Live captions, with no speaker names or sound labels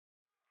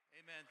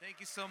Amen. Thank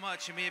you so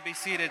much. You may be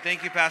seated.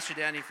 Thank you, Pastor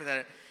Danny, for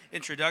that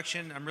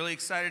introduction. I'm really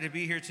excited to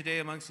be here today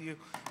amongst you,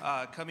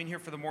 coming here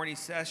for the morning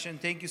session.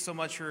 Thank you so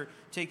much for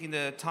taking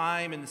the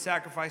time and the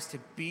sacrifice to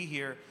be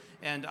here.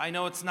 And I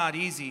know it's not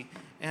easy.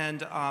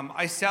 And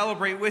I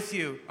celebrate with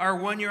you our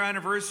 1-year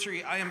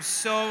anniversary. I am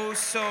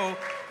so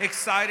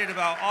excited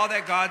about all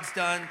that God's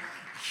done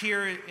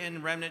here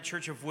in Remnant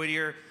Church of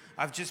Whittier.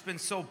 I've just been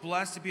so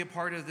blessed to be a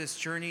part of this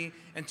journey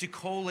and to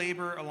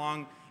co-labor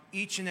along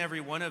each and every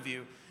one of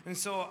you. And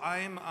so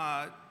I'm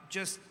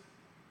just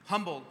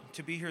humbled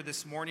to be here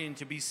this morning and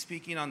to be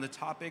speaking on the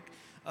topic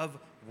of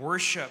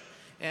worship.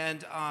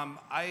 And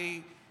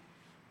I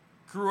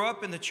grew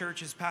up in the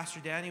church, as Pastor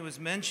Danny was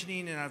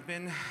mentioning, and I've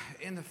been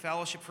in the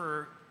fellowship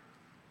for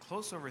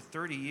close over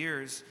 30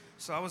 years.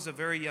 So I was a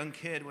very young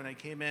kid when I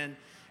came in,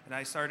 and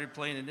I started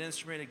playing an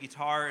instrument, a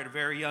guitar, at a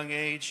very young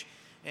age.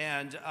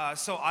 And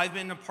so I've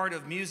been a part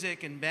of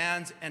music and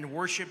bands and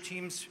worship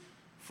teams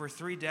for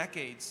 3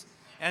 decades.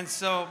 And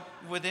so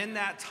within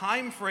that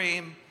time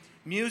frame,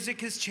 music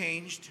has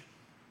changed,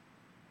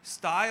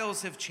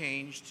 styles have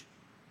changed,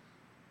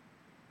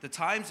 the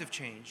times have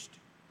changed,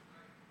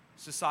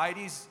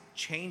 society's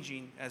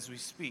changing as we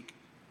speak.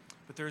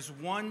 But there's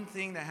one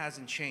thing that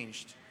hasn't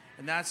changed,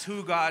 and that's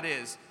who God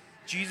is.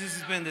 Jesus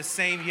has been the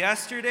same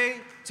yesterday,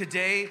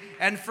 today,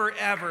 and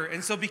forever.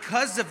 And so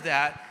because of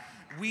that,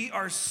 we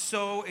are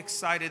so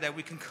excited that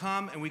we can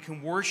come and we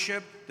can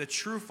worship the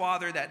true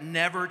Father that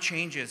never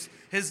changes.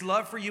 His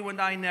love for you and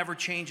I never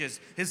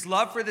changes. His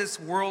love for this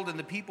world and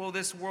the people of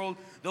this world,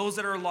 those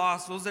that are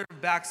lost, those that are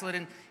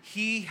backslidden,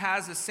 He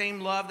has the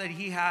same love that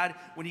He had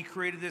when He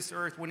created this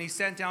earth, when He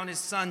sent down His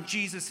Son,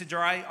 Jesus, to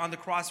die on the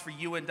cross for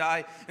you and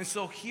I. And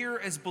so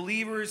here as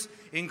believers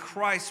in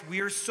Christ, we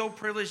are so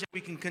privileged that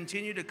we can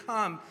continue to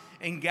come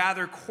and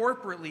gather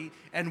corporately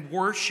and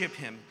worship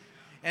Him.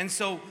 And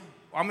so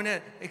I'm going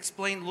to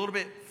explain a little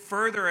bit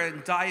further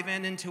and dive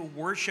into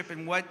worship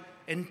and what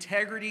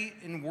integrity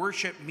in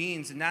worship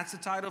means. And that's the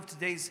title of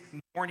today's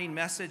morning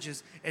message,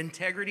 is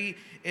integrity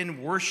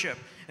in worship.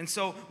 And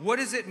so what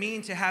does it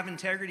mean to have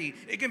integrity?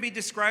 It can be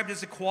described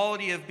as a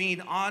quality of being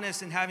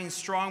honest and having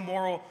strong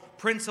moral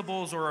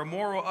principles or a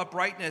moral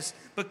uprightness.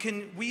 But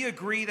can we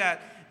agree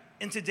that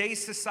in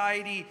today's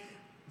society,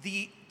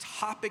 the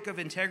topic of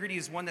integrity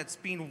is one that's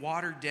being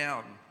watered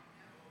down?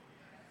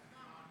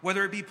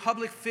 Whether it be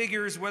public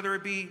figures, whether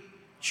it be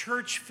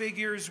church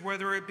figures,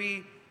 whether it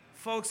be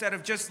folks that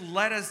have just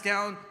let us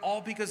down,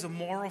 all because of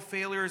moral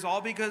failures, all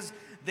because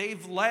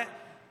they've lied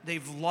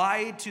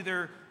to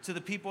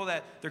the people,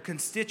 that their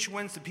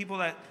constituents, the people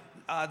that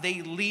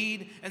they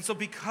lead. And so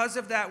because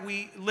of that,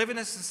 we live in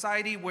a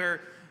society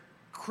where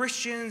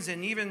Christians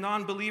and even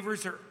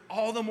non-believers are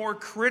all the more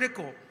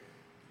critical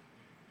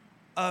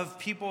of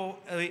people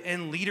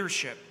in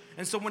leadership.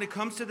 And so when it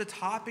comes to the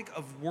topic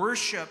of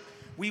worship,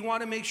 we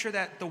want to make sure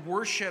that the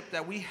worship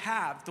that we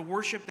have, the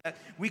worship that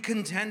we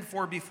contend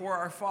for before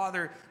our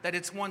Father, that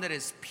it's one that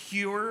is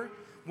pure,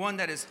 one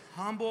that is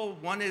humble,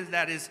 one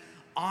that is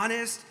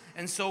honest.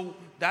 And so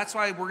that's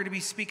why we're going to be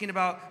speaking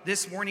about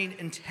this morning,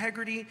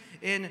 integrity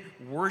in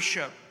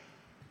worship.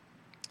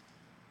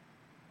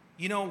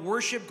 You know,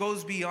 worship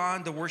goes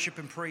beyond the worship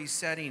and praise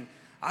setting.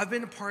 I've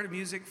been a part of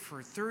music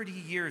for 30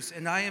 years,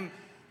 and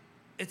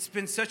it's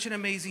been such an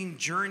amazing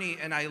journey,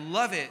 and I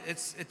love it.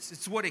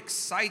 It's what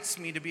excites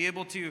me, to be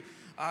able to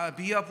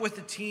be up with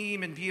the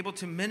team and be able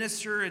to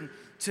minister. And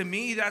to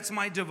me, that's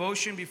my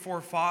devotion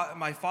before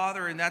my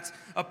Father, and that's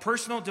a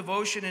personal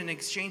devotion and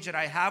exchange that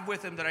I have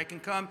with Him, that I can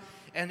come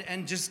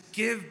and just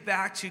give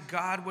back to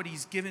God what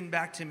He's given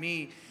back to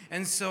me.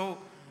 And so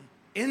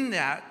in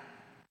that,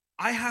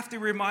 I have to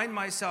remind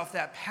myself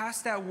that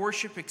past that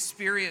worship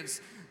experience,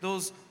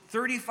 those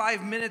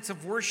 35 minutes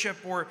of worship,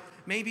 or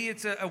maybe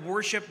it's a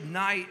worship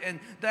night, and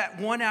that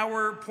 1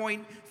 hour,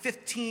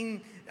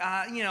 15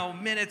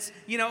 minutes,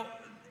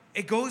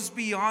 it goes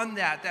beyond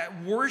that.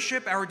 That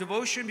worship, our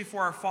devotion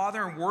before our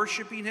Father and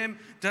worshiping Him,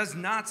 does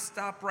not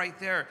stop right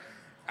there.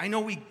 I know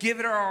we give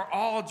it our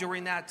all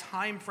during that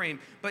time frame,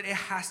 but it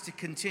has to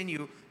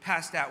continue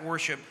past that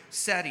worship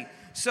setting.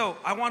 So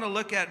I want to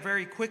look at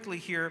very quickly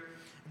here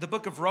the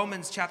book of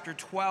Romans chapter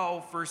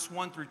 12, verse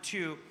 1 through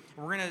 2.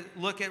 We're going to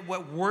look at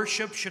what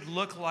worship should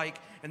look like,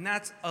 and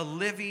that's a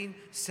living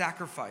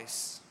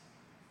sacrifice.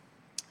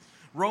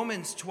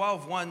 Romans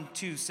 12, 1,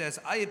 2 says,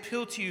 I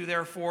appeal to you,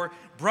 therefore,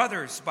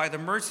 brothers, by the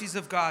mercies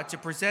of God, to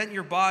present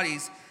your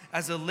bodies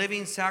as a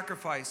living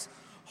sacrifice,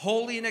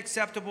 holy and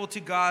acceptable to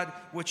God,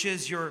 which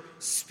is your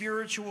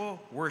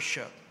spiritual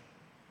worship.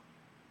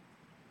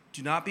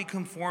 Do not be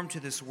conformed to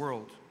this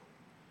world,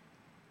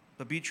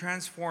 but be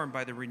transformed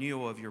by the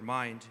renewal of your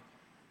mind,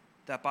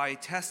 that by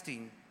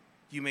testing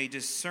you may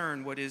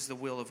discern what is the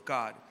will of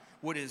God,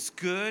 what is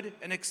good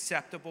and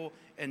acceptable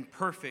and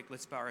perfect.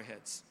 Let's bow our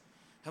heads.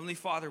 Heavenly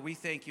Father, we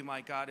thank you,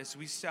 my God, as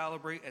we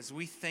celebrate, as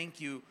we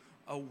thank you,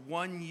 a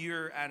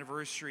 1-year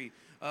anniversary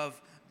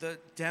of the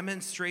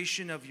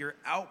demonstration of your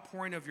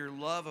outpouring of your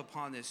love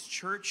upon this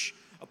church,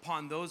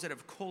 upon those that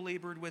have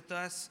co-labored with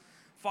us.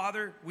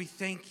 Father, we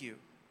thank you.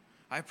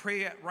 I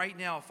pray right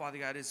now, Father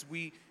God, as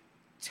we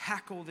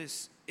tackle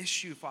this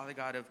issue, Father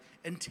God, of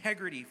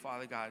integrity,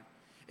 Father God,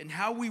 and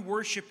how we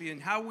worship you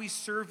and how we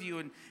serve you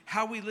and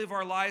how we live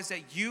our lives,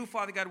 that you,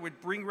 Father God,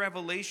 would bring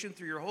revelation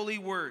through your holy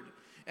word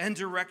and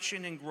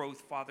direction and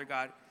growth, Father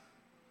God.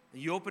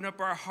 And you open up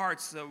our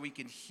hearts so that we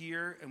can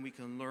hear and we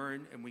can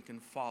learn and we can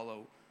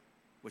follow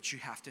what you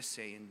have to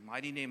say. In the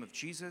mighty name of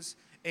Jesus,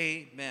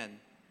 amen.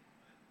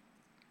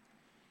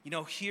 You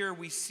know, here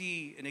we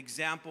see an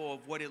example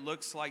of what it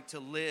looks like to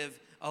live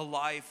a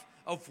life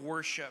of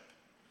worship.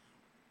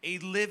 A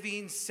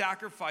living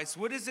sacrifice.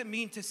 What does it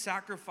mean to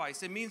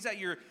sacrifice? It means that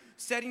you're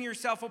setting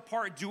yourself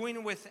apart,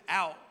 doing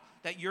without,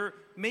 that you're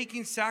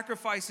making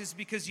sacrifices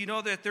because you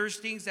know that there's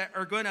things that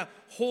are going to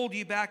hold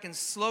you back and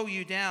slow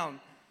you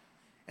down.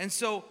 And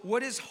so,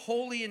 what is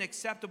holy and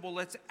acceptable?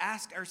 Let's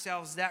ask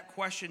ourselves that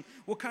question.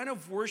 What kind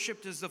of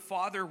worship does the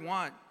Father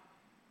want?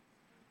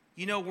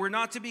 You know, we're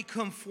not to be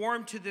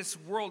conformed to this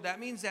world. That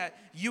means that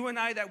you and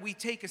I, that we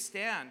take a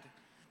stand.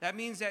 That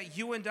means that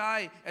you and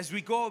I, as we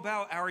go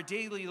about our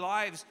daily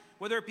lives,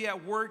 whether it be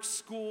at work,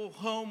 school,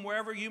 home,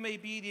 wherever you may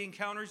be, the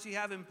encounters you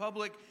have in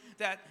public,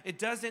 that it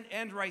doesn't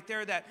end right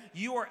there, that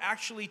you are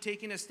actually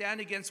taking a stand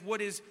against what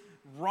is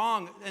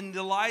wrong and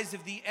the lies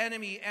of the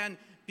enemy. And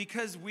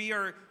because we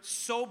are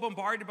so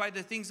bombarded by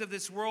the things of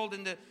this world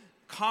and the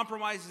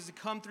compromises that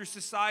come through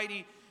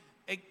society,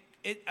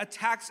 it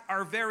attacks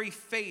our very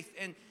faith.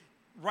 And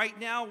right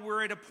now,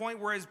 we're at a point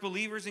where as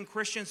believers and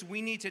Christians,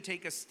 we need to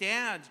take a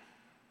stand.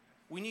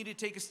 We need to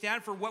take a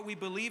stand for what we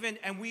believe in,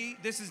 and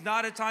this is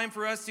not a time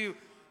for us to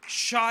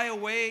shy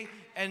away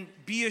and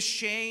be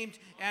ashamed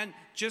and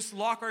just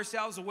lock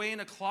ourselves away in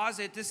a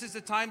closet. This is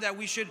the time that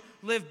we should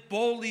live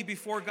boldly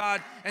before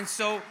God. And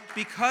so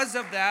because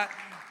of that,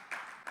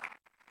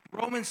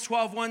 Romans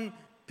 12:1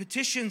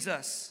 petitions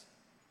us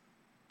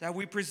that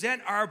we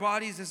present our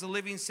bodies as a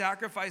living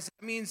sacrifice.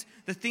 That means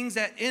the things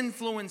that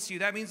influence you.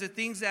 That means the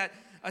things that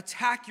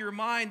attack your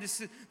mind. This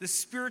is the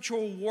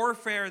spiritual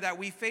warfare that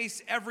we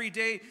face every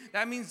day.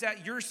 That means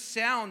that you're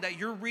sound, that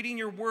you're reading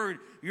your word,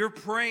 you're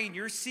praying,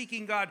 you're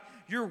seeking God,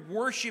 you're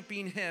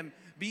worshiping Him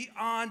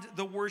beyond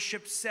the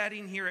worship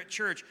setting here at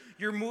church.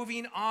 You're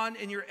moving on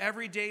in your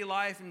everyday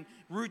life and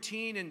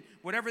routine and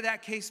whatever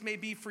that case may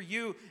be for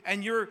you,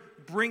 and you're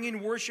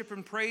bringing worship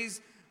and praise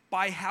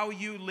by how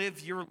you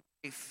live your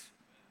life.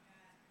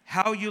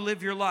 How you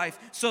live your life.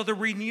 So the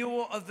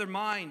renewal of the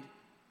mind.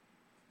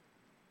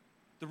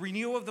 The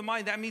renewal of the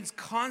mind, that means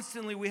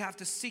constantly we have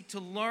to seek to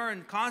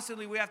learn.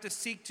 Constantly we have to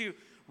seek to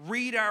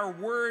read our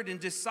word and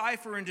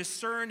decipher and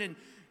discern and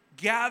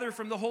gather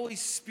from the Holy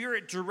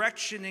Spirit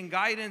direction and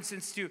guidance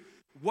as to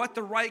what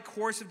the right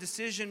course of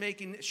decision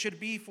making should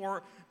be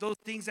for those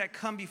things that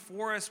come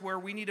before us where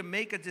we need to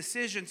make a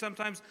decision,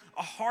 sometimes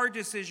a hard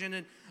decision.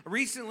 And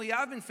recently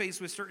I've been faced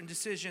with certain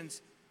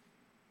decisions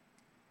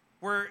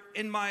where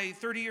in my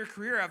 30-year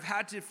career I've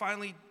had to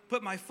finally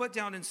put my foot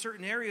down in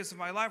certain areas of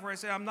my life where I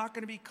say I'm not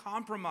going to be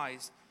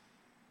compromised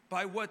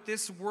by what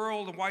this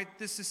world and why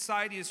this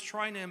society is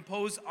trying to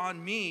impose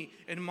on me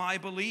and my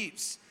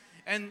beliefs.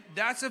 And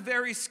that's a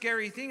very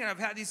scary thing. And I've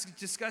had these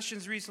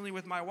discussions recently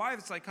with my wife.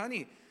 It's like,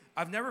 honey,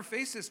 I've never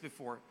faced this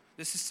before.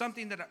 This is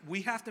something that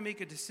we have to make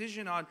a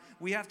decision on.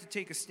 We have to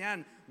take a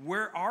stand.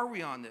 Where are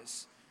we on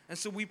this? And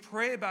so we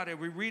pray about it.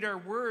 We read our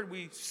word.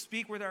 We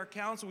speak with our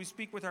counsel. We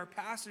speak with our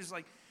pastors.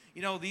 Like,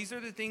 you know, these are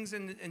the things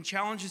and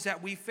challenges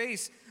that we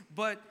face.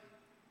 But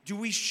do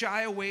we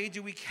shy away?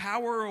 Do we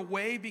cower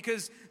away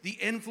because the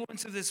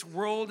influence of this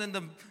world and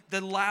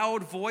the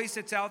loud voice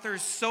that's out there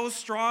is so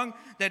strong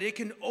that it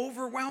can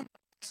overwhelm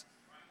us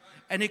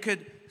and it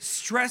could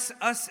stress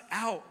us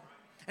out?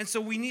 And so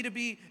we need to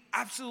be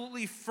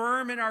absolutely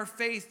firm in our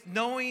faith,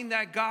 knowing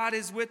that God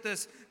is with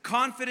us,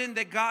 confident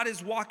that God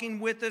is walking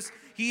with us.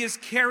 He is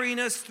carrying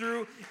us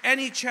through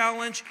any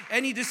challenge,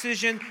 any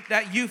decision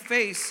that you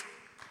face.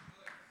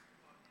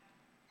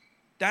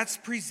 That's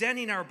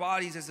presenting our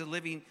bodies as a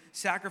living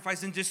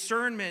sacrifice, and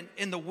discernment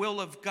in the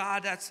will of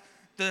God. That's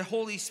the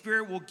Holy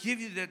Spirit will give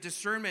you that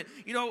discernment.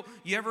 You know,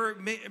 you ever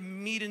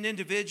meet an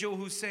individual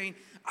who's saying,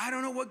 I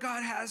don't know what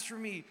God has for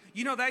me.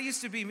 You know, that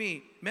used to be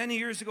me many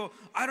years ago.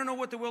 I don't know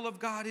what the will of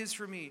God is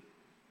for me.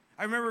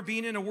 I remember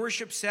being in a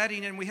worship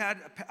setting, and we had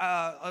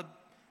a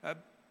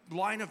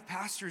line of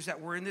pastors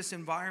that were in this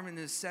environment,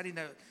 in this setting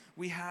that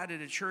we had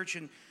at a church,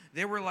 and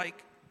they were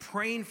like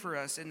praying for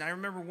us. And I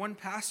remember one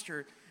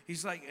pastor,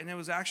 he's like, and it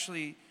was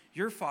actually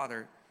your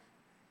father.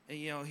 And,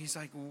 you know, he's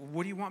like,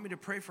 what do you want me to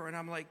pray for? And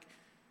I'm like,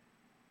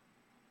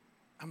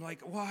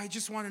 well, I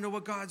just want to know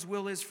what God's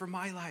will is for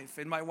my life.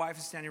 And my wife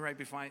is standing right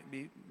behind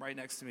me, right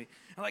next to me.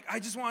 I'm like, I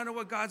just want to know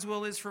what God's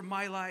will is for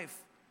my life.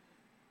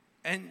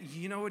 And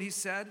you know what he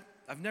said?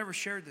 I've never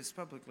shared this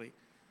publicly.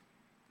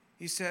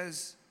 He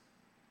says,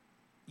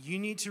 you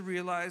need to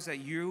realize that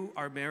you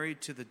are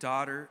married to the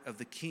daughter of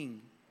the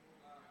king.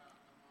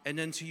 And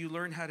until you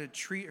learn how to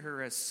treat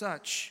her as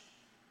such,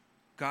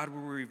 God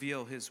will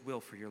reveal his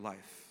will for your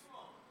life.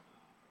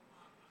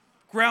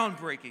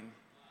 Groundbreaking.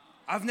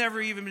 I've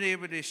never even been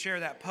able to share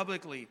that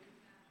publicly,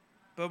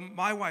 but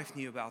my wife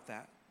knew about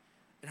that.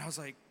 And I was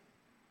like,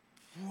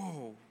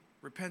 whoa,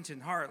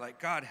 repentant heart, like,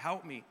 God,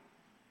 help me.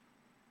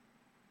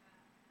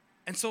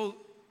 And so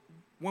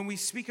when we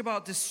speak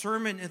about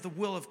discernment of the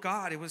will of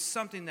God, it was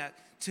something that,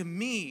 to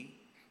me,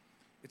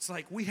 it's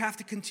like we have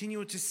to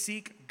continue to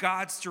seek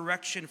God's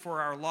direction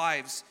for our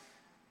lives.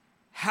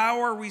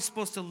 How are we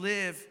supposed to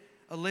live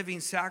a living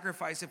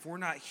sacrifice if we're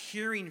not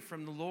hearing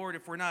from the Lord,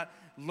 if we're not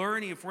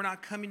learning, if we're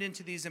not coming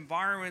into these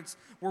environments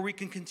where we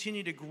can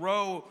continue to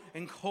grow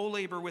and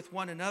co-labor with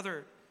one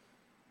another?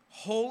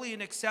 Holy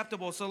and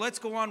acceptable. So let's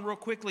go on real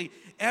quickly.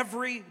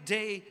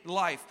 Everyday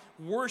life,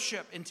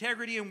 worship,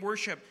 integrity and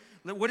worship.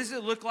 What does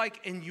it look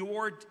like in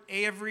your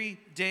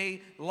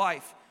everyday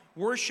life?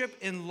 Worship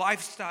and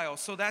lifestyle.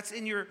 So that's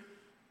in your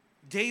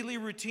daily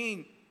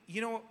routine.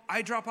 You know,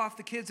 I drop off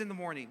the kids in the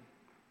morning.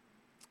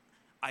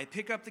 I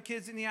pick up the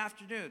kids in the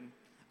afternoon.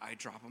 I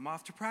drop them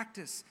off to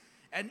practice.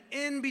 And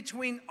in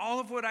between all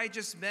of what I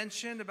just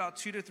mentioned, about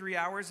 2 to 3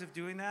 hours of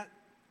doing that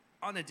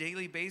on a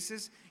daily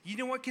basis, you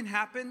know what can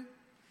happen?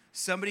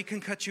 Somebody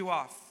can cut you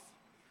off.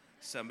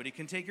 Somebody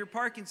can take your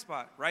parking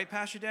spot. Right,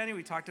 Pastor Danny?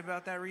 We talked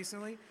about that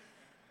recently.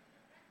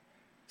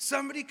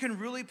 Somebody can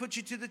really put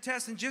you to the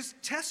test and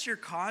just test your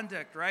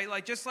conduct, right?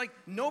 Like, just like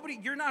nobody,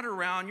 you're not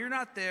around, you're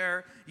not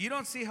there. You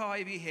don't see how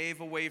I behave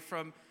away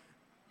from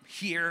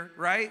here,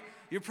 right?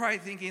 You're probably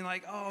thinking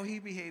like, oh, he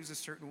behaves a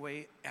certain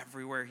way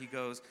everywhere he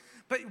goes.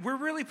 But we're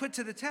really put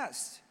to the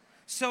test.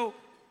 So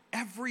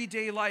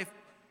everyday life.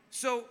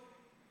 So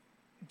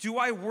do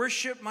I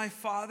worship my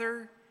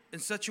Father in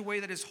such a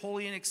way that is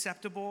holy and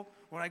acceptable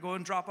when I go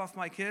and drop off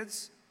my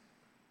kids?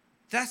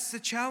 That's the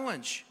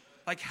challenge.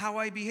 Like how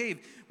I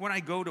behave. When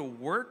I go to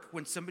work,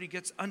 when somebody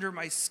gets under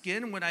my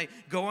skin, when I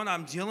go and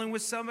I'm dealing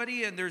with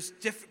somebody and there's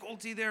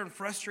difficulty there and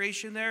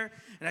frustration there,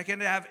 and I can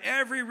have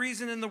every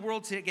reason in the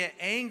world to get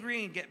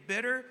angry and get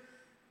bitter,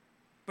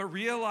 but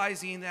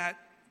realizing that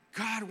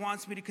God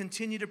wants me to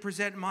continue to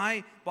present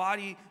my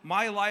body,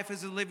 my life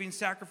as a living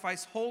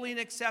sacrifice, holy and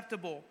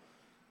acceptable.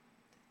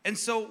 And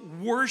so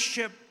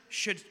worship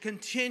should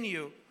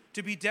continue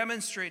to be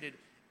demonstrated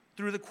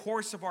through the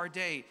course of our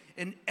day,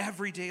 in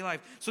everyday life.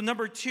 So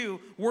number 2,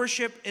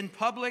 worship in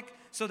public.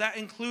 So that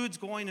includes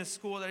going to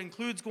school, that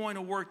includes going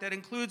to work, that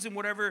includes in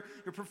whatever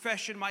your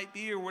profession might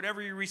be or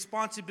whatever your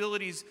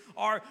responsibilities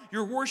are.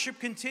 Your worship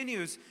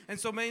continues. And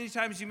so many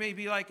times you may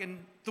be like, and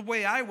the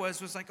way I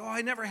was like, oh,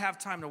 I never have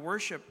time to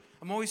worship.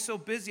 I'm always so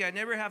busy. I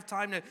never have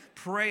time to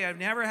pray. I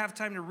never have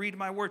time to read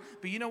my word.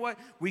 But you know what?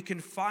 We can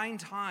find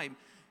time.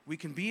 We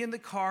can be in the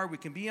car, we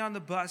can be on the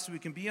bus, we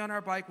can be on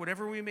our bike,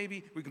 whatever we may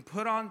be. We can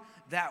put on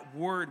that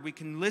word, we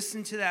can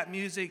listen to that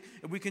music,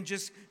 and we can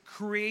just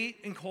create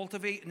and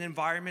cultivate an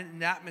environment,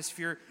 an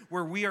atmosphere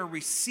where we are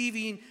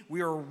receiving,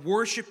 we are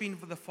worshiping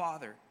for the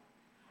Father.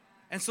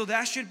 And so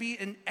that should be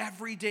an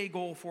everyday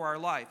goal for our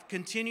life.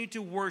 Continue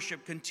to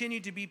worship, continue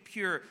to be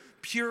pure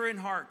in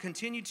heart,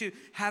 continue to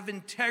have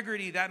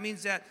integrity. That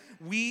means that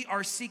we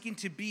are seeking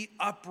to be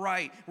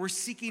upright. We're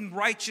seeking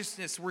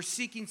righteousness. We're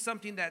seeking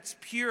something that's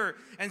pure.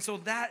 And so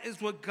that is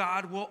what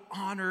God will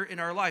honor in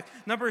our life.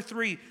 Number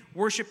 3,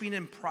 worshiping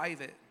in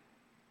private.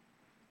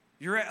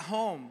 You're at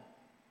home.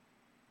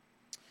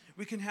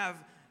 We can have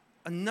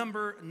a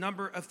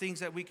number of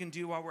things that we can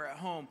do while we're at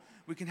home.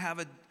 We can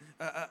have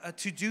a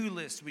to-do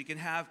list. We can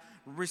have,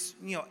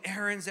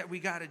 errands that we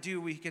got to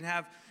do. We can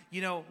have,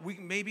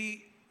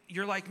 maybe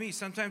you're like me.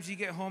 Sometimes you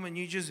get home and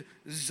you just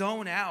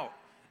zone out.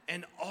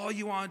 And all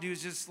you want to do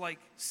is just like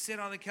sit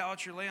on the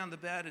couch or lay on the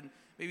bed and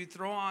maybe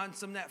throw on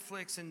some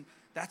Netflix, and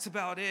that's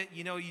about it.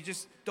 You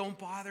just don't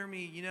bother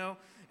me,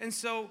 And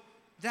so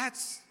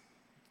that's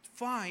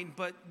fine,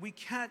 but we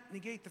can't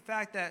negate the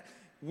fact that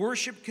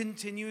worship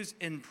continues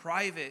in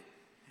private.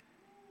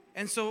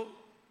 And so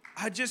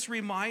I just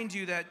remind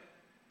you that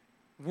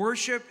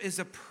worship is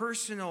a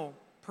personal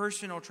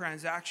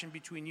transaction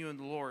between you and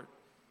the Lord.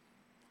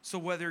 So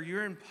whether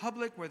you're in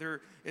public,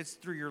 whether it's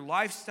through your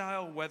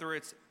lifestyle, whether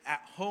it's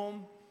at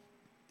home,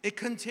 it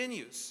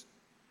continues.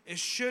 It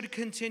should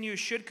continue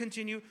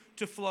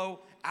to flow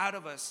out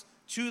of us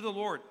to the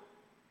Lord.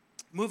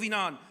 Moving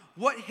on,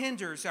 what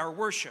hinders our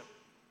worship?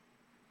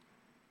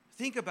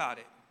 Think about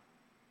it.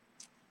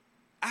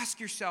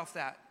 Ask yourself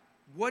that.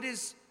 What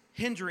is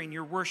hindering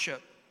your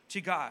worship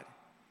to God?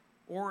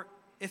 Or,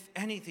 if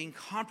anything,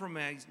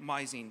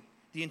 compromising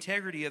the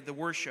integrity of the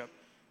worship?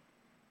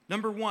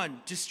 Number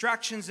 1,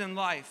 distractions in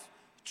life.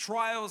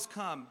 Trials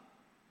come.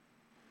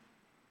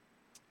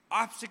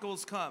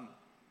 Obstacles come.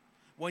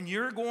 When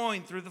you're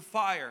going through the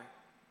fire,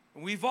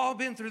 and we've all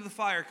been through the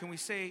fire, can we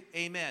say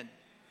amen?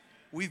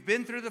 We've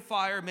been through the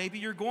fire. Maybe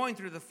you're going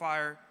through the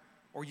fire,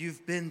 or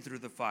you've been through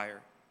the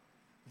fire.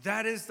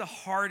 That is the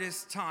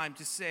hardest time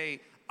to say,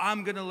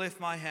 I'm going to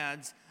lift my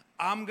hands.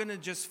 I'm going to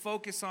just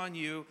focus on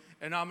you,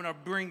 and I'm going to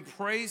bring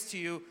praise to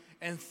you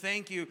and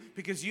thank you,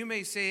 because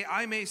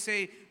I may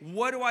say,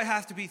 what do I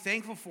have to be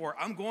thankful for?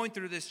 I'm going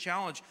through this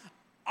challenge.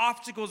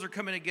 Obstacles are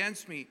coming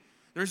against me.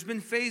 There's been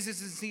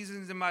phases and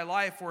seasons in my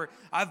life where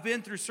I've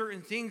been through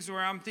certain things where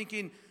I'm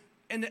thinking,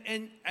 and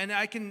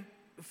I can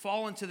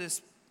fall into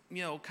this,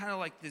 kind of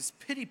like this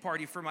pity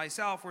party for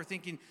myself. We're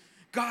thinking,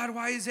 God,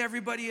 why is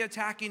everybody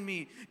attacking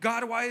me?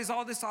 God, why is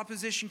all this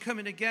opposition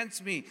coming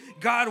against me?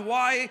 God,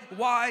 why?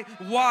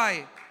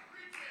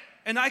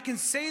 And I can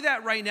say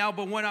that right now,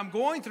 but when I'm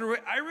going through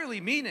it, I really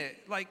mean it.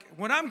 Like,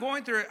 when I'm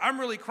going through it, I'm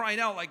really crying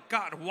out, like,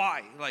 God,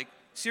 why? Like,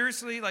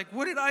 seriously? Like,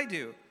 what did I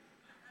do?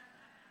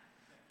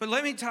 But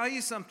let me tell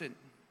you something.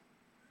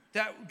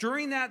 That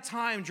during that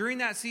time, during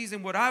that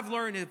season, what I've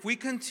learned, if we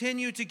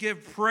continue to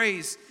give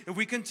praise, if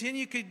we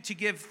continue to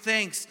give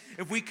thanks,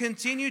 if we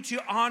continue to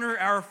honor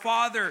our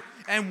Father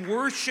and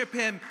worship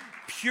Him,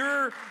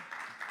 pure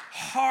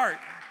heart,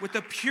 with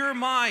a pure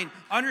mind,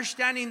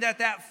 understanding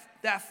that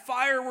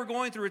fire we're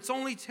going through, it's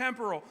only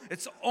temporal.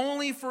 It's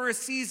only for a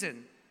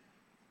season.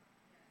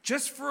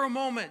 Just for a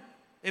moment.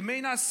 It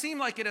may not seem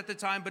like it at the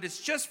time, but it's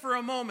just for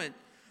a moment.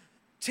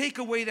 Take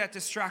away that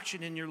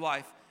distraction in your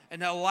life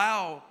and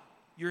allow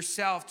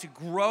yourself to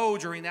grow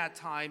during that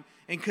time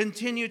and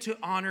continue to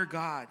honor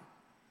God.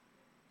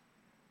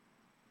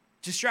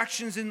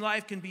 Distractions in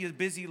life can be a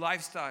busy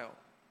lifestyle.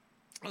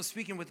 I was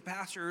speaking with the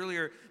pastor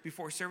earlier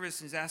before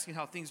service and he's asking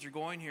how things are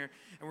going here.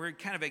 And we're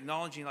kind of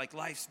acknowledging like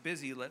life's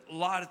busy, a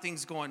lot of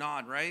things going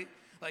on, right?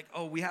 Like,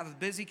 oh, we have a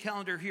busy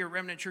calendar here at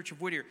Remnant Church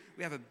of Whittier.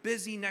 We have a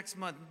busy next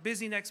month.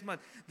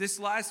 This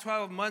last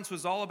 12 months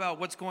was all about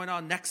what's going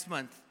on next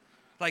month.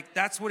 Like,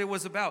 that's what it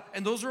was about.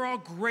 And those are all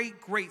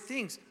great, great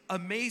things.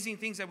 Amazing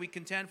things that we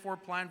contend for,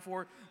 plan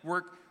for,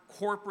 work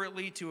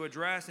corporately to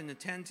address and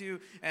attend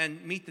to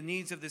and meet the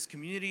needs of this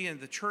community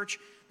and the church.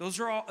 Those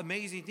are all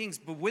amazing things.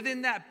 But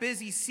within that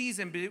busy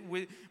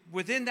season,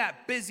 within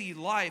that busy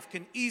life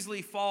can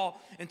easily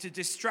fall into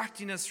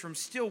distracting us from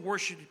still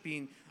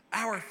worshiping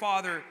our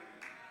Father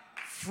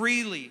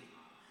freely,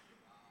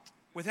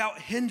 without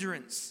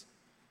hindrance.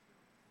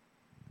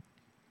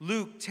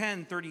 Luke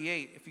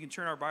 10:38, if you can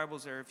turn our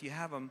Bibles there, if you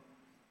have them.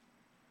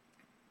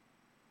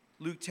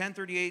 Luke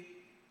 10:38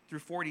 through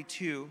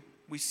 42,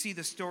 we see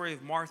the story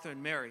of Martha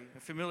and Mary, a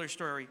familiar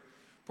story,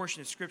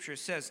 portion of Scripture. It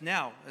says,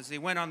 now, as they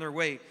went on their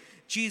way,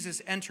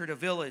 Jesus entered a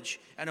village,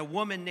 and a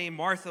woman named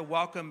Martha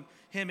welcomed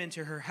him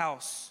into her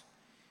house.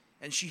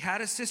 And she had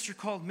a sister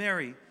called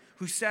Mary,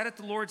 who sat at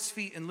the Lord's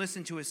feet and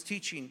listened to his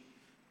teaching.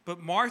 But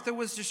Martha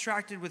was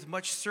distracted with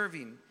much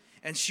serving.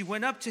 And she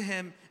went up to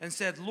him and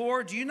said,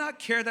 Lord, do you not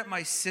care that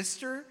my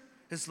sister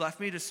has left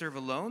me to serve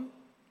alone?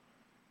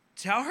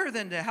 Tell her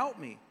then to help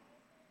me.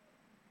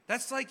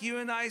 That's like you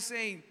and I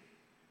saying,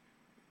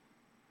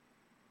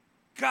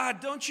 God,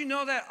 don't you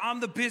know that I'm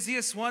the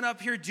busiest one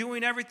up here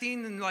doing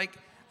everything? And like,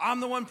 I'm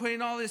the one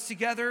putting all this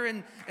together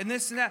and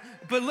this and that.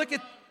 But look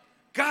at,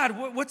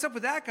 God, what's up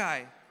with that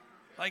guy?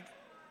 Like,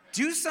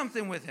 do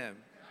something with him.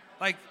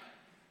 Like,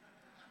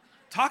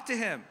 talk to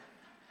him.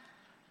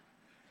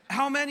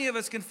 How many of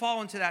us can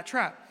fall into that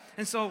trap?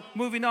 And so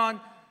moving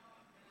on,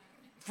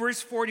 verse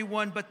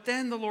 41, but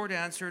then the Lord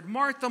answered,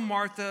 Martha,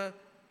 Martha,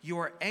 you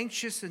are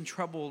anxious and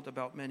troubled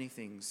about many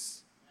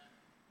things.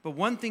 But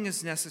one thing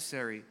is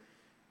necessary.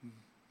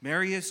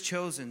 Mary has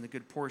chosen the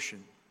good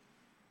portion,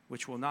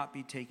 which will not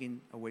be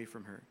taken away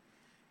from her.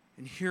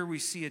 And here we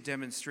see a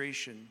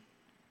demonstration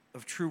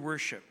of true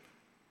worship.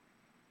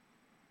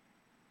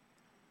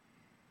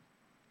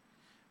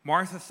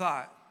 Martha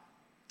thought,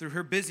 through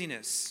her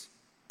busyness,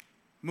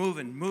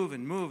 moving,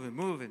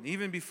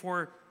 even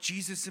before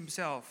Jesus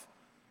himself,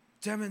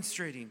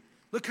 demonstrating,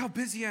 look how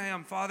busy I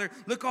am, Father.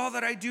 Look all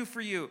that I do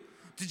for you.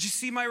 Did you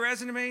see my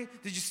resume?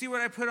 Did you see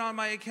what I put on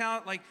my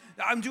account? Like,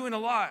 I'm doing a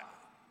lot.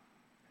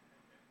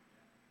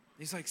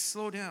 He's like,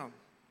 slow down.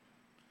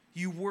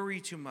 You worry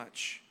too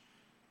much.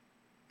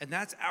 And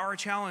that's our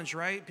challenge,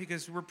 right?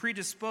 Because we're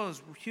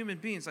predisposed. We're human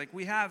beings. Like,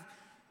 we have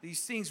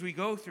these things we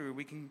go through.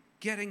 We can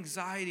get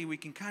anxiety. We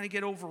can kind of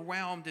get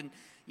overwhelmed. And,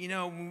 you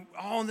know,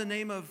 all in the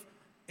name of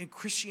in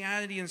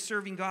Christianity and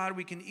serving God,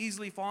 we can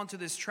easily fall into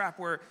this trap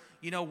where,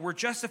 you know, we're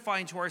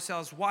justifying to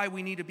ourselves why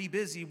we need to be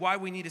busy, why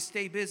we need to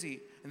stay busy.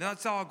 And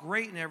that's all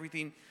great and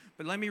everything.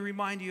 But let me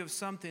remind you of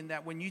something,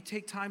 that when you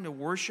take time to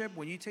worship,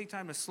 when you take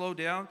time to slow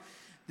down,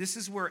 this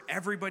is where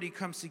everybody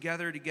comes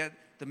together to get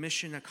the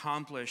mission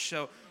accomplished.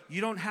 So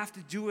you don't have to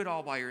do it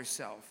all by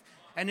yourself.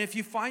 And if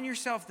you find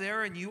yourself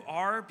there, and you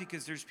are,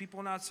 because there's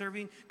people not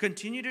serving,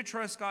 continue to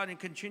trust God and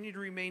continue to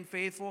remain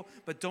faithful,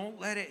 but don't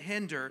let it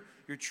hinder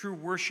your true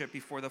worship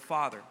before the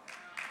Father.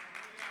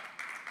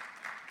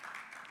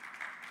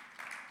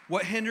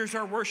 What hinders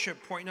our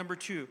worship? Point number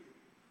 2,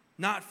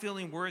 not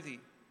feeling worthy.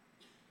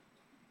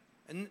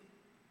 And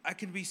I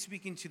can be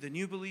speaking to the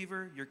new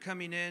believer. You're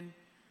coming in,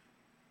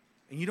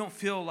 and you don't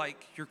feel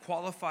like you're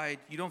qualified.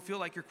 You don't feel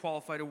like you're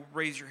qualified to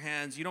raise your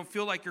hands. You don't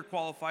feel like you're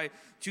qualified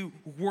to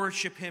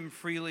worship him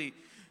freely.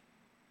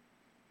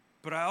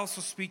 But I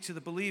also speak to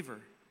the believer,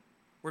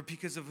 where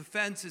because of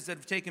offenses that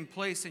have taken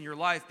place in your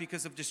life,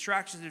 because of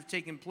distractions that have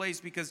taken place,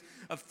 because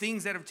of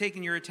things that have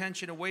taken your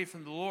attention away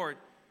from the Lord,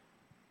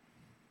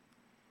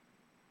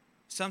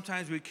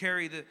 sometimes we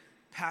carry the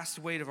past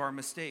weight of our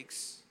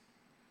mistakes.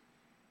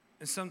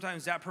 And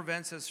sometimes that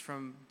prevents us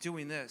from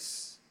doing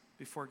this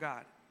before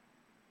God.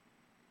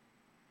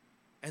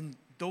 And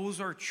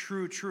those are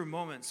true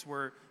moments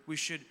where we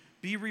should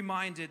Be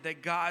reminded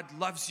that God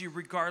loves you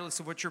regardless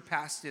of what your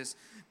past is.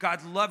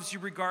 God loves you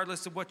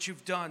regardless of what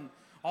you've done.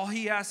 All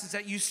he asks is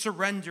that you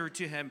surrender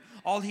to him.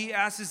 All he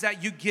asks is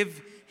that you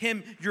give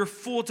him your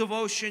full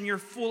devotion, your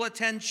full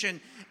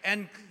attention.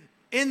 And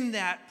in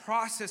that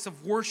process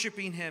of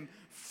worshiping him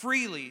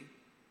freely,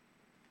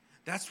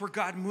 that's where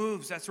God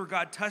moves. That's where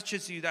God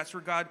touches you. That's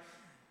where God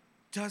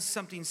does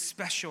something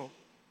special.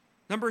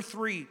 Number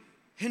 3,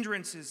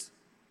 hindrances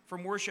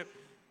from worship,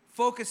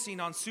 focusing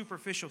on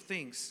superficial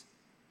things.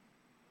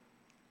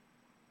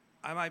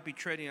 I might be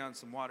treading on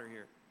some water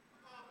here.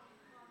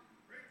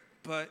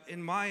 But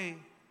in my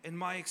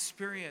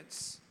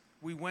experience,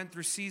 we went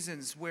through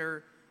seasons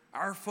where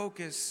our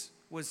focus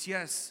was,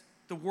 yes,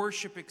 the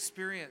worship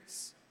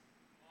experience,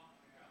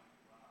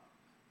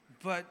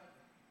 but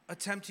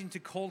attempting to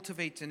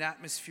cultivate an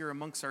atmosphere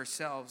amongst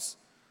ourselves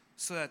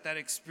so that that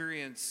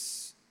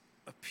experience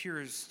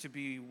appears to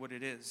be what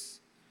it is.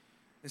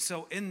 And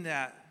so in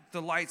that,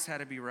 the lights had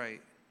to be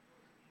right.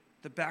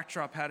 The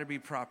backdrop had to be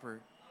proper.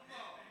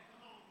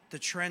 The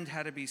trend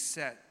had to be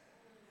set.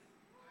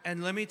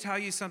 And let me tell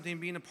you something,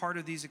 being a part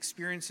of these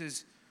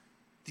experiences,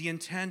 the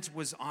intent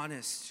was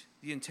honest.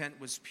 The intent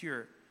was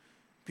pure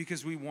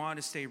because we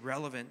wanted to stay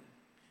relevant,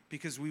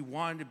 because we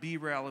wanted to be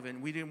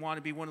relevant. We didn't want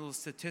to be one of those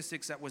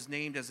statistics that was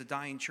named as a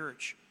dying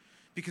church,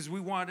 because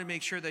we wanted to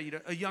make sure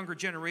that a younger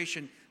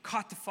generation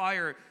caught the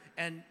fire.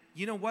 And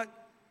you know what?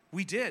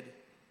 We did.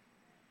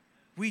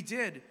 We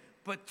did.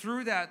 But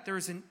through that,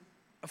 there's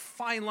a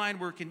fine line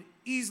where it can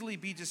easily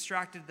be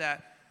distracted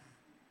that,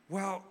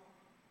 well,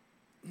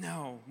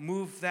 no,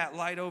 move that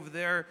light over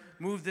there,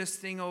 move this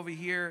thing over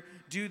here,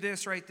 do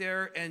this right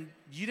there, and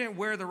you didn't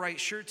wear the right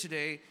shirt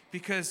today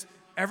because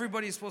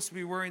everybody's supposed to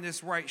be wearing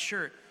this right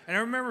shirt. And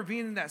I remember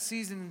being in that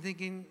season and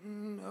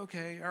thinking,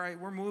 okay, all right,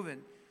 we're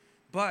moving.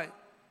 But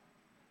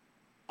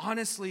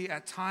honestly,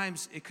 at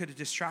times, it could have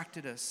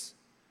distracted us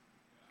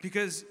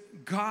because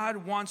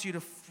God wants you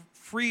to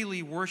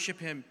freely worship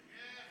him,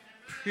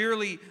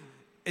 purely.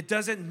 It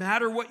doesn't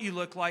matter what you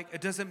look like. It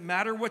doesn't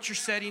matter what your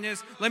setting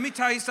is. Let me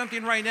tell you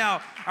something right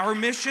now. Our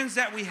missions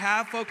that we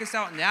have focused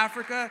out in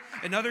Africa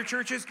and other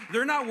churches,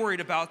 they're not worried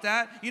about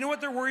that. You know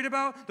what they're worried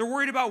about? They're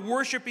worried about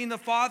worshiping the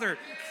Father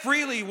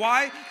freely.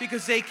 Why?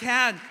 Because they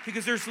can.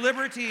 Because there's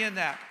liberty in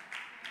that.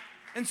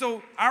 And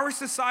so our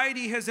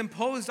society has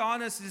imposed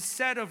on us this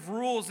set of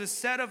rules, this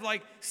set of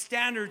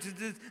standards,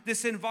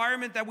 this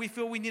environment that we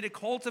feel we need to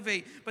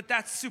cultivate, but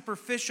that's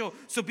superficial.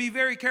 So be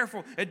very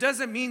careful. It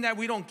doesn't mean that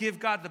we don't give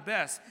God the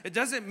best. It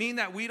doesn't mean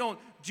that we don't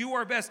do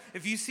our best.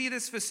 If you see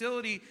this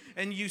facility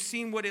and you've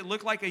seen what it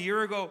looked like a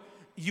year ago,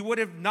 you would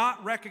have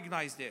not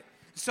recognized it.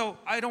 So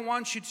I don't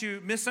want you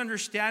to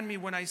misunderstand me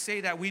when I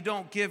say that we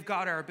don't give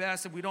God our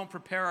best and we don't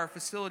prepare our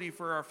facility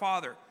for our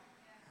Father.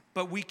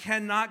 But we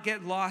cannot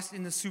get lost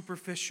in the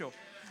superficial.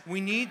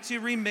 We need to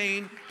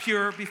remain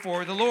pure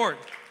before the Lord.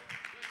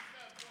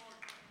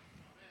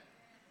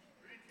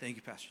 Thank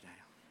you, Pastor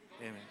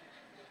Daniel. Amen.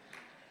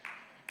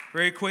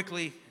 Very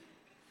quickly,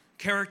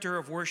 character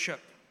of worship.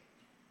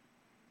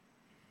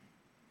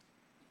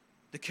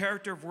 The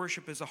character of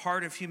worship is a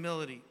heart of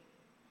humility.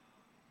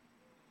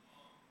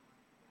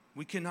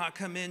 We cannot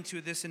come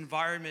into this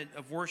environment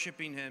of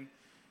worshiping him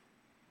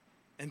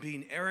and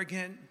being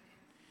arrogant,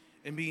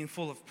 and being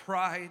full of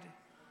pride,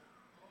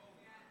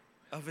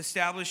 of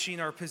establishing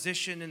our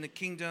position in the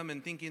kingdom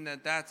and thinking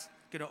that that's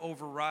going to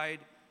override,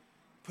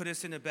 put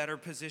us in a better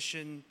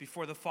position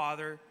before the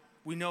Father.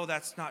 We know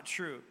that's not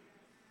true.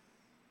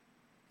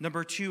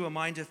 Number 2, a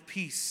mind of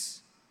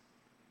peace.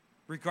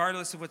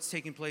 Regardless of what's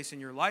taking place in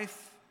your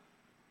life,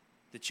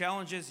 the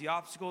challenges, the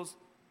obstacles,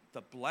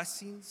 the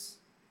blessings,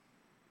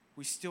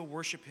 we still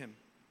worship him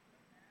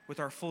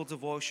with our full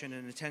devotion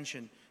and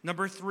attention.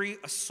 Number 3,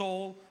 a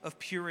soul of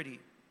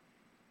purity.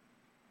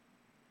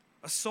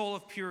 A soul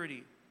of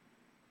purity.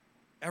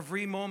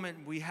 Every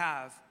moment we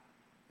have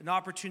an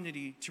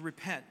opportunity to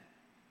repent,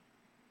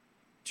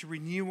 to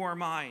renew our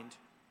mind,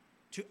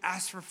 to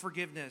ask for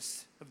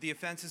forgiveness of the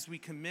offenses we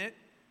commit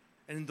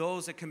and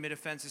those that commit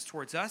offenses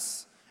towards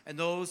us and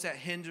those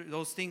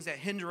things that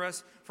hinder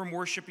us from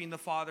worshiping the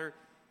Father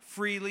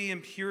freely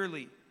and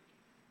purely.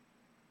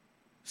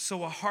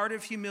 So a heart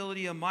of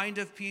humility, a mind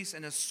of peace,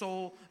 and a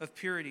soul of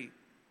purity.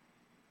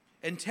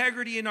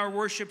 Integrity in our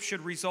worship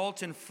should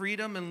result in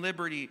freedom and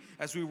liberty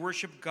as we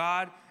worship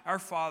God, our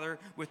Father,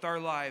 with our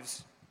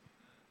lives.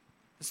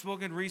 I've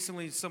spoken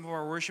recently to some of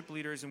our worship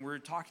leaders, and we're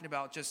talking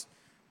about just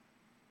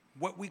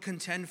what we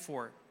contend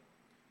for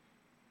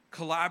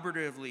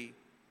collaboratively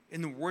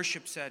in the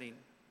worship setting.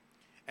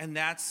 And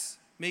that's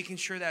making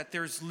sure that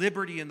there's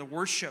liberty in the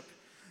worship.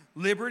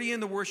 Liberty in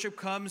the worship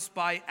comes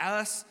by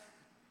us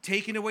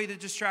taking away the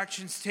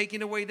distractions,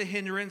 taking away the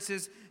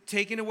hindrances,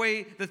 taking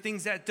away the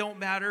things that don't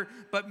matter,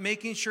 but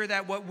making sure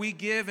that what we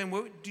give and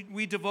what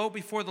we devote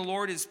before the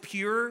Lord is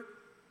pure.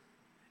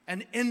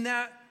 And in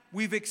that,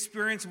 we've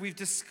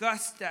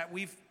discussed that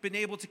we've been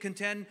able to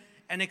contend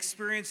and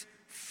experience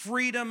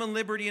freedom and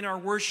liberty in our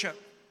worship.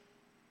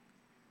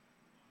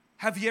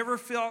 Have you ever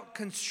felt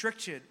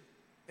constricted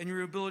in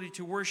your ability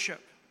to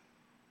worship?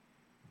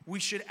 We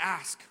should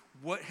ask,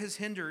 What has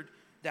hindered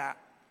that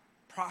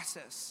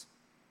process?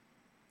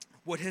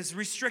 What has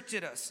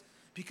restricted us?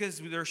 Because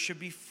there should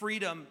be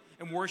freedom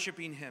in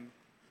worshiping him.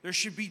 There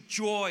should be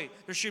joy.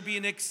 There should be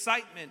an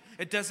excitement.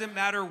 It doesn't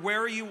matter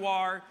where you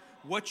are,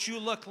 what you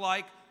look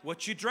like,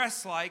 what you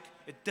dress like.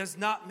 It does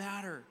not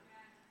matter.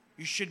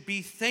 You should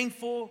be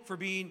thankful for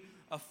being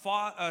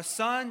a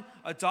son,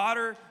 a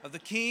daughter of the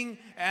King,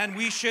 and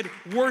we should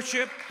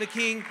worship the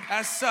King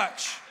as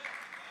such.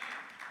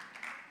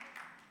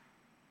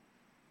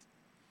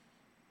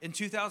 In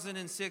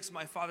 2006,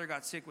 my father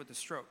got sick with a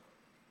stroke.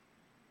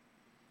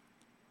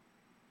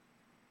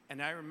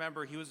 And I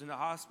remember he was in the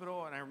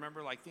hospital, and I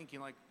remember thinking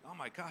oh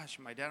my gosh,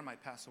 my dad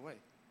might pass away.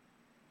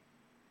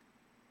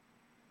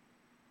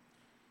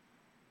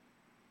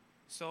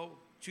 So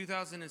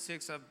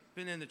 2006, I've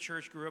been in the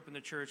church, grew up in the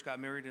church, got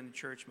married in the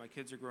church. My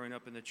kids are growing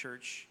up in the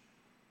church.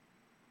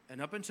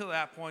 And up until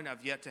that point,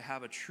 I've yet to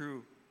have a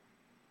true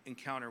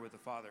encounter with the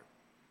Father.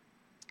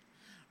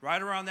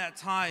 Right around that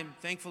time,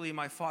 thankfully,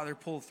 my father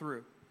pulled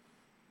through.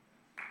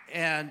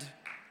 And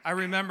I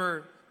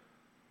remember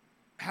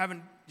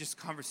having just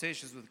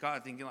conversations with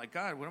God, thinking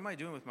God, what am I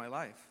doing with my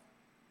life?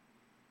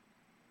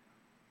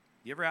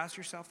 You ever ask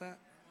yourself that?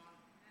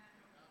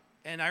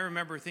 And I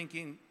remember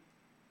thinking,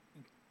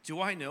 do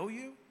I know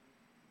you?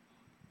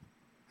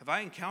 Have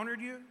I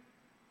encountered you?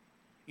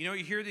 You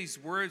hear these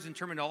words and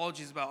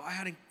terminologies about, I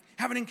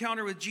have an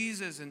encounter with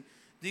Jesus and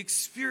the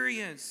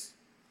experience.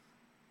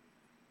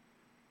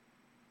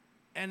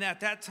 And at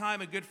that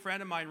time, a good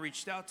friend of mine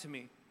reached out to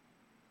me.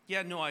 He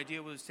had no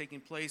idea what was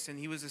taking place, and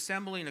he was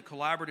assembling a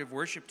collaborative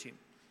worship team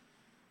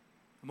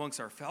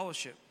amongst our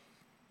fellowship.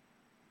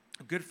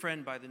 A good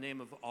friend by the name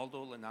of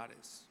Aldo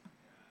Linares.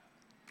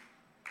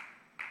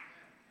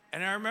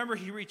 And I remember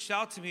he reached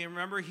out to me. I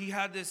remember he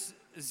had this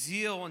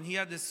zeal and he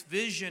had this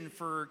vision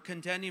for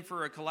contending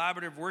for a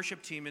collaborative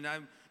worship team. And I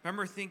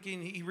remember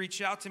thinking, he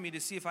reached out to me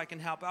to see if I can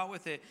help out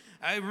with it.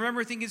 I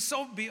remember thinking,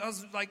 I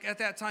was at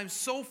that time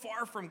so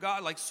far from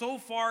God, so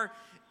far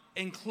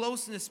in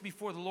closeness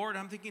before the Lord.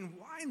 I'm thinking,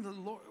 why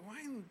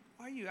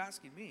are you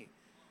asking me?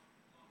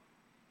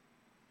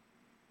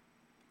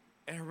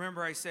 And I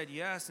remember I said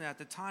yes. And at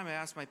the time I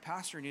asked my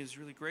pastor, and he was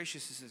really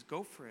gracious. He says,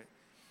 go for it.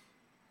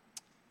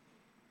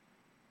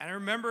 And I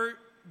remember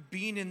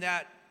being in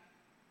that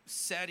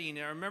setting,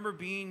 and I remember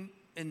being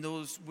in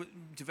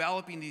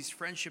developing these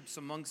friendships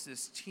amongst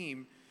this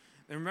team.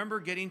 I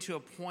remember getting to a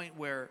point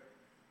where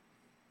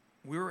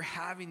we were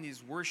having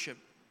these worship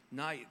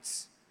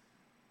nights,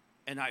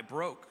 and I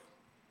broke.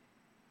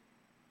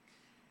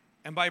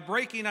 And by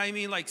breaking, I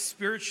mean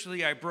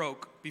spiritually I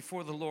broke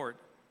before the Lord,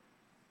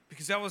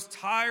 because I was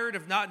tired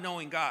of not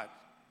knowing God.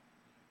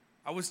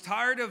 I was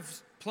tired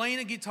of playing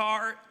a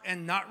guitar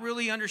and not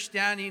really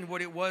understanding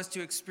what it was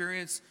to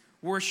experience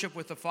worship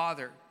with the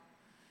Father.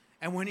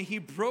 And when he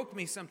broke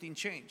me, something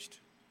changed.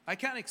 I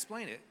can't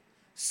explain it.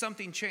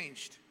 Something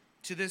changed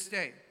to this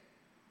day.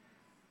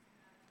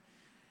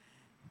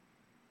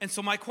 And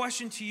so my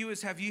question to you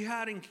is, have you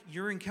had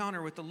your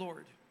encounter with the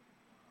Lord?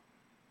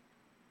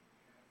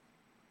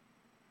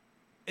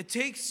 It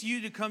takes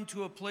you to come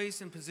to a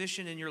place and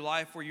position in your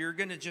life where you're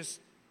going to just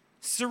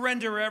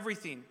surrender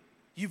everything.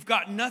 You've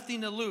got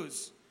nothing to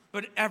lose,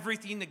 but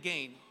everything to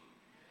gain.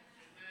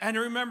 And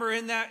I remember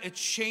in that, it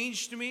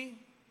changed me.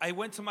 I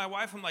went to my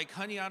wife, I'm like,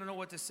 honey, I don't know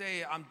what to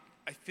say.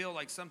 I feel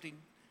like something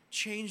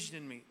changed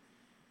in me.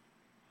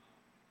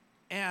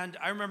 And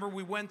I remember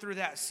we went through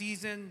that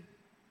season,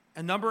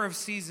 a number of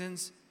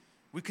seasons.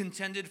 We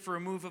contended for a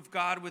move of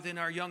God within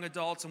our young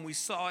adults, and we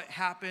saw it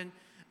happen.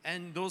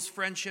 And those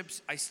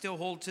friendships I still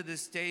hold to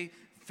this day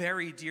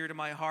very dear to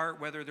my heart,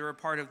 whether they're a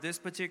part of this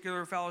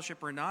particular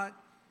fellowship or not.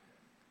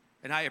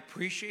 And I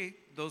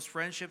appreciate those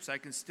friendships. I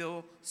can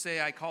still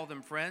say I call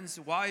them friends.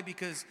 Why?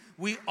 Because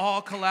we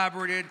all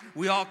collaborated.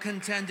 We all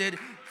contended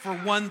for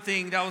one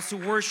thing. That was to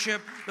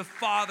worship the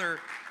Father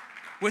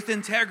with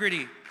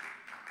integrity.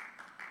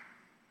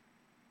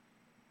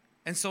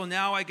 And so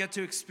now I get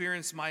to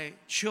experience my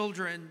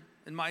children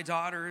and my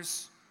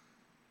daughters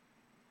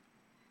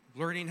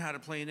learning how to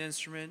play an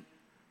instrument,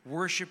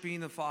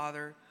 worshiping the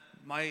Father,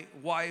 my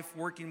wife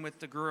working with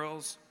the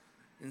girls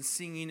and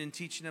singing and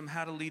teaching them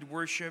how to lead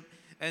worship.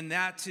 And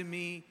that, to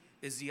me,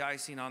 is the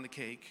icing on the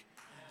cake.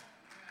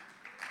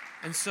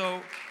 And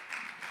so,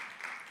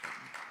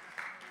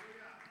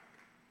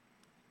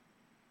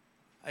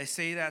 I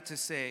say that to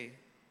say,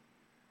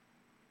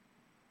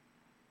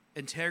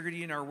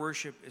 integrity in our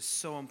worship is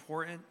so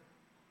important.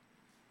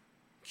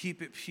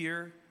 Keep it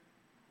pure.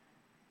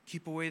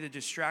 Keep away the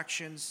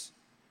distractions.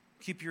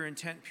 Keep your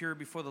intent pure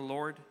before the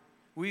Lord.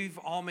 We've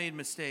all made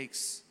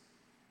mistakes.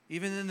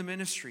 Even in the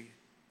ministry,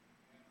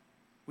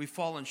 we've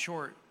fallen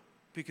short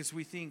because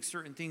we think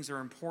certain things are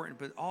important.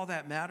 But all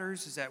that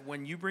matters is that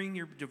when you bring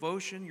your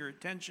devotion, your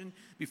attention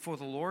before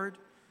the Lord,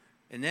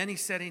 in any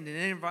setting, in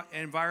any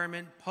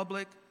environment,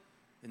 public,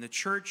 in the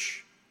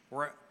church,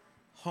 or at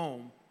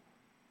home,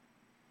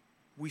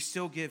 we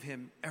still give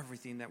him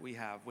everything that we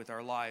have with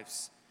our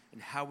lives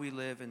and how we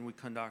live and we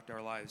conduct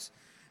our lives.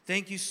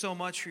 Thank you so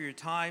much for your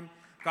time.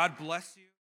 God bless you.